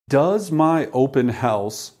Does my open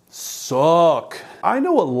house suck? I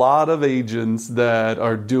know a lot of agents that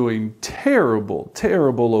are doing terrible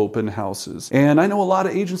open houses. And I know a lot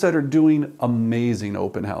of agents that are doing amazing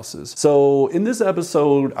open houses. So in this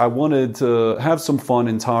episode, I wanted to have some fun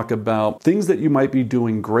and talk about things that you might be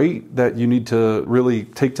doing great that you need to really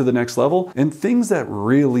take to the next level, and things that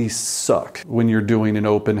really suck when you're doing an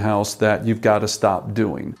open house that you've got to stop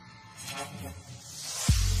doing.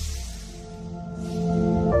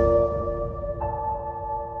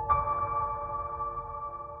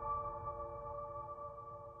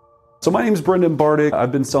 So my name is Brendan Bardick.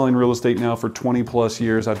 I've been selling real estate now for 20 plus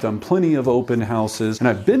years. I've done plenty of open houses and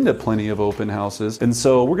I've been to plenty of open houses. And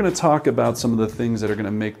so we're going to talk about some of the things that are going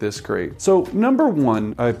to make this great. So number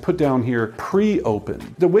one, I put down here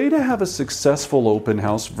pre-open. The way to have a successful open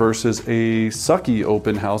house versus a sucky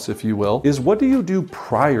open house, if you will, is what do you do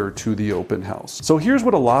prior to the open house? So here's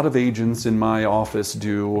what a lot of agents in my office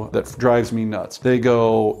do that drives me nuts. They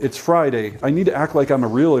go, it's Friday. I need to act like I'm a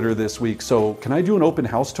realtor this week. So can I do an open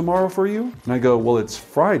house tomorrow for you? And I go, well, it's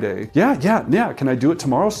Friday. Yeah. Can I do it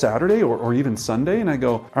tomorrow, Saturday, or even Sunday? And I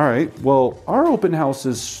go, all right, well, our open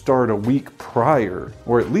houses start a week prior,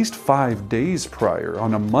 or at least 5 days prior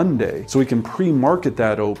on a Monday, so we can pre-market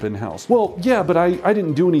that open house. Well, yeah, but I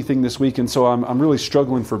didn't do anything this week, and so I'm really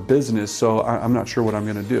struggling for business, so I'm not sure what I'm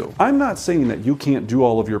gonna do. I'm not saying that you can't do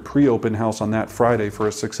all of your pre-open house on that Friday for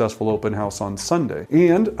a successful open house on Sunday.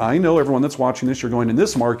 And I know everyone that's watching this, you're going, in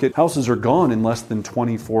this market, houses are gone in less than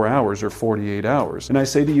 24 hours or 48 hours. And I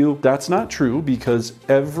say to you, that's not true, because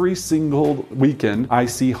every single weekend I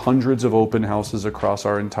see hundreds of open houses across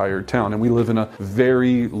our entire town, and we live in a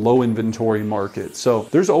very low inventory market. So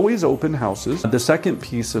there's always open houses. The second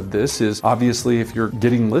piece of this is obviously if you're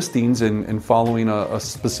getting listings and following a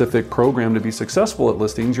specific program to be successful at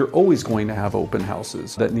listings, you're always going to have open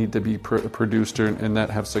houses that need to be produced and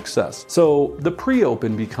that have success. So the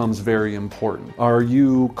pre-open becomes very important. Are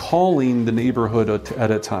you calling the neighborhood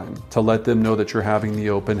at a time to let them know that you're having the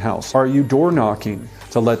open house? Are you door knocking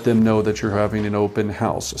to let them know that you're having an open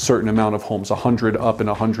house? A certain amount of homes, 100 up and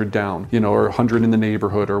 100 down, or 100 in the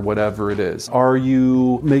neighborhood or whatever it is. Are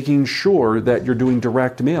you making sure that you're doing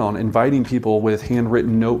direct mail and inviting people with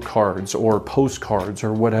handwritten note cards or postcards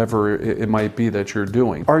or whatever it might be that you're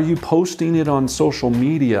doing? Are you posting it on social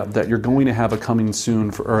media that you're going to have a coming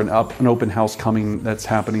soon or an open house coming that's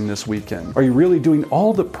happening this weekend? Are you really doing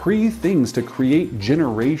all the things to create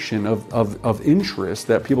generation of interest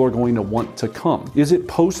that people are going to want to come? Is it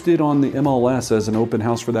posted on the MLS as an open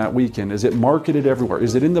house for that weekend? Is it marketed everywhere?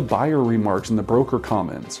 Is it in the buyer remarks and the broker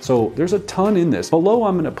comments? So there's a ton in this. Below,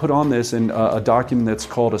 I'm going to put on this in a document that's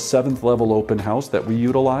called a 7th level open house that we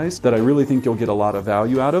utilize that I really think you'll get a lot of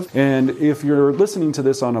value out of. And if you're listening to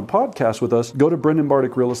this on a podcast with us, go to Brendan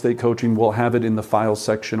Bardick Real Estate Coaching. We'll have it in the files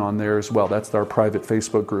section on there as well. That's our private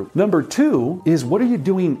Facebook group. Number 2 is, what are you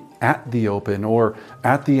doing at the open or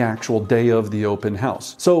at the actual day of the open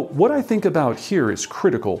house? So what I think about here is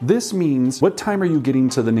critical. This means, what time are you getting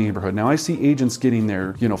to the neighborhood? Now I see agents getting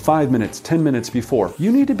there, 5 minutes, 10 minutes before.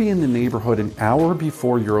 You need to be in the neighborhood an hour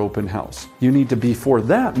before your open house. You need to, before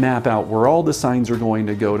that, map out where all the signs are going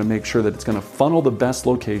to go to make sure that it's going to funnel the best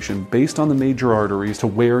location based on the major arteries to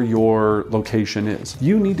where your location is.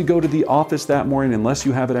 You need to go to the office that morning, unless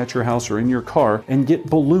you have it at your house or in your car, and get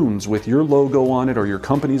balloons with your logo on it or your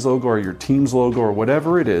company's logo or your team's logo or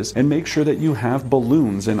whatever it is, and make sure that you have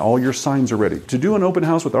balloons and all your signs are ready. To do an open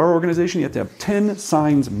house with our organization, you have to have 10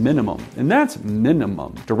 signs minimum, and that's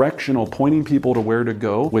minimum. Directional, pointing people to where to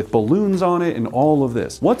go with balloons on it and all of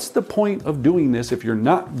this. What's the point of doing this if you're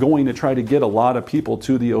not going to try to get a lot of people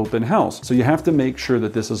to the open house? So you have to make sure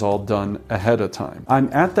that this is all done ahead of time.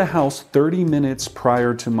 I'm at the house 30 minutes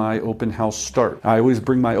prior to my open house start. I always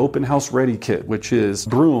bring my open house ready kit, which is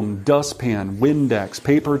broom, dustpan, Windex,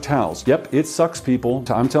 paper towels. Yep, it sucks, people.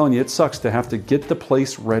 I'm telling you, it sucks to have to get the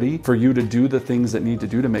place ready for you to do the things that need to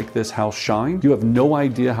do to make this house shine. You have no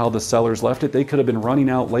idea how the sellers left it. They could have been running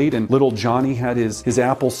out late and little Johnny had his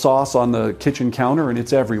applesauce on the kitchen counter and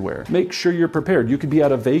it's everywhere. Make sure you're prepared. You could be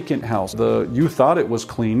at a vacant house. You thought it was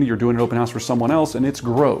clean. You're doing an open house for someone else and it's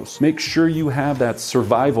gross. Make sure you have that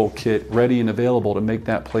survival kit ready and available to make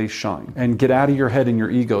that place shine. And get out of your head and your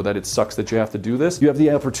ego that it sucks that you have to do this. You have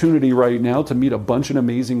the opportunity right now to meet a bunch of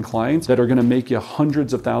amazing amazing clients that are going to make you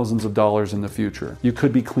hundreds of thousands of dollars in the future. You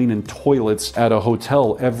could be cleaning toilets at a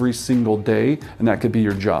hotel every single day, and that could be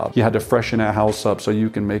your job. You had to freshen a house up so you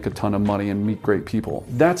can make a ton of money and meet great people.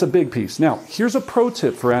 That's a big piece. Now, here's a pro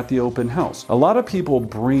tip for at the open house. A lot of people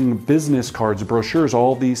bring business cards, brochures,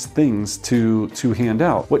 all these things to hand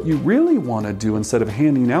out. What you really want to do instead of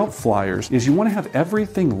handing out flyers is you want to have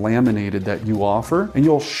everything laminated that you offer, and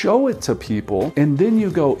you'll show it to people, and then you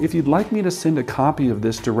go, if you'd like me to send a copy of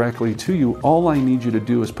this directly to you, all I need you to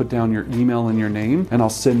do is put down your email and your name, and I'll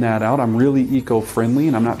send that out. I'm really eco-friendly,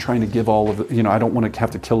 and I'm not trying to give all of it, I don't want to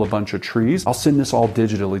have to kill a bunch of trees. I'll send this all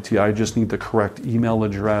digitally to you. I just need the correct email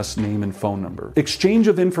address, name, and phone number. Exchange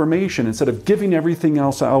of information. Instead of giving everything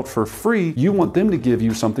else out for free, you want them to give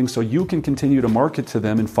you something so you can continue to market to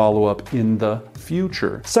them and follow up in the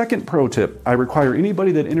future. Second pro tip, I require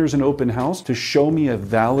anybody that enters an open house to show me a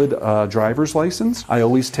valid driver's license. I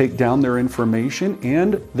always take down their information,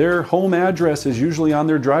 and their home address is usually on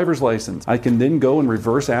their driver's license. I can then go and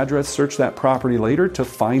reverse address search that property later to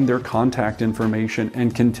find their contact information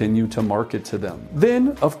and continue to market to them.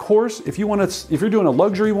 Then, of course, if you're doing a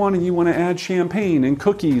luxury one and you want to add champagne and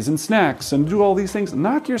cookies and snacks and do all these things,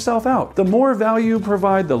 knock yourself out. The more value you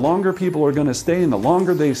provide, the longer people are going to stay, and the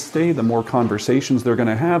longer they stay, the more conversations they're going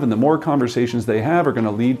to have, and the more conversations they have are going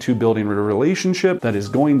to lead to building a relationship that is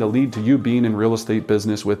going to lead to you being in real estate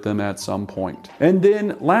business with them at some point. And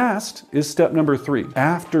then last is step number 3,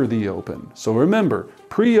 after the open. So remember,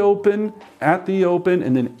 pre-open, at the open,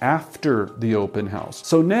 and then after the open house.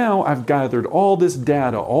 So now I've gathered all this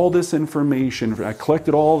data, all this information, I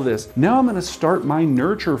collected all of this. Now I'm going to start my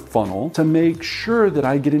nurture funnel to make sure that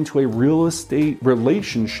I get into a real estate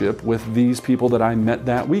relationship with these people that I met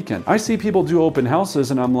that weekend. I see people do open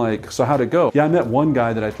houses and I'm like, so how'd it go? Yeah, I met one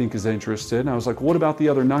guy that I think is interested. And I was like, what about the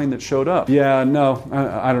other 9 that showed up? Yeah, no,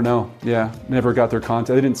 I don't know. Yeah, never got their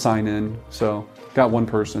contact. They didn't sign in, so got one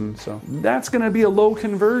person. So that's going to be a low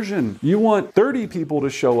conversion. You want 30 people to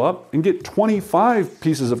show up and get 25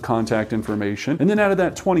 pieces of contact information. And then out of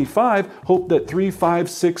that 25, hope that 3, 5,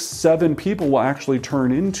 6, 7 people will actually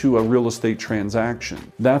turn into a real estate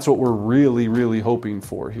transaction. That's what we're really, really hoping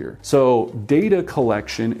for here. So data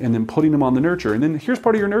collection and then putting them on the nurture. And then here's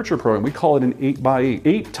part of your nurture program. We call it an 8x8.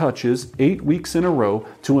 8 touches, 8 weeks in a row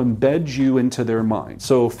to embed you into their mind.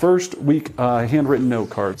 So first week, handwritten note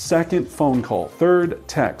card. Second, phone call. Third,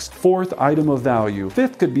 text. Fourth, item of value.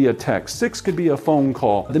 Fifth could be a text. Sixth could be a phone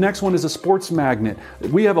call. The next one is a sports magnet.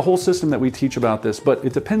 We have a whole system that we teach about this, but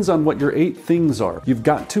it depends on what your 8 things are. You've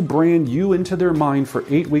got to brand you into their mind for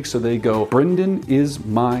 8 weeks so they go, Brendan is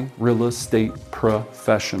my real estate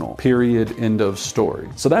professional. Period. End of story.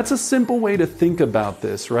 So that's a simple way to think about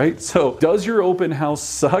this, right? So does your open house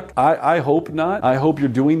suck? I hope not. I hope you're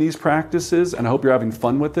doing these practices and I hope you're having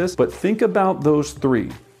fun with this, but think about those 3.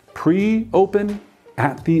 Pre-open,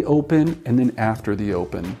 at the open, and then after the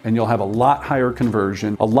open. And you'll have a lot higher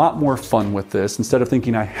conversion, a lot more fun with this. Instead of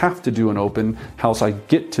thinking I have to do an open house, I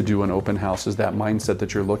get to do an open house is that mindset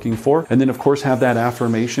that you're looking for. And then of course have that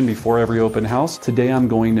affirmation before every open house. Today I'm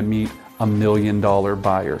going to meet a $1 million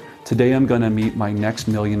buyer. Today I'm going to meet my next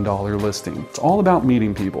 $1 million listing. It's all about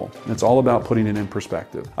meeting people. It's all about putting it in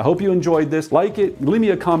perspective. I hope you enjoyed this. Like it, leave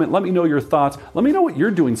me a comment, let me know your thoughts. Let me know what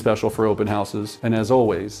you're doing special for open houses. And as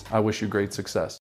always, I wish you great success.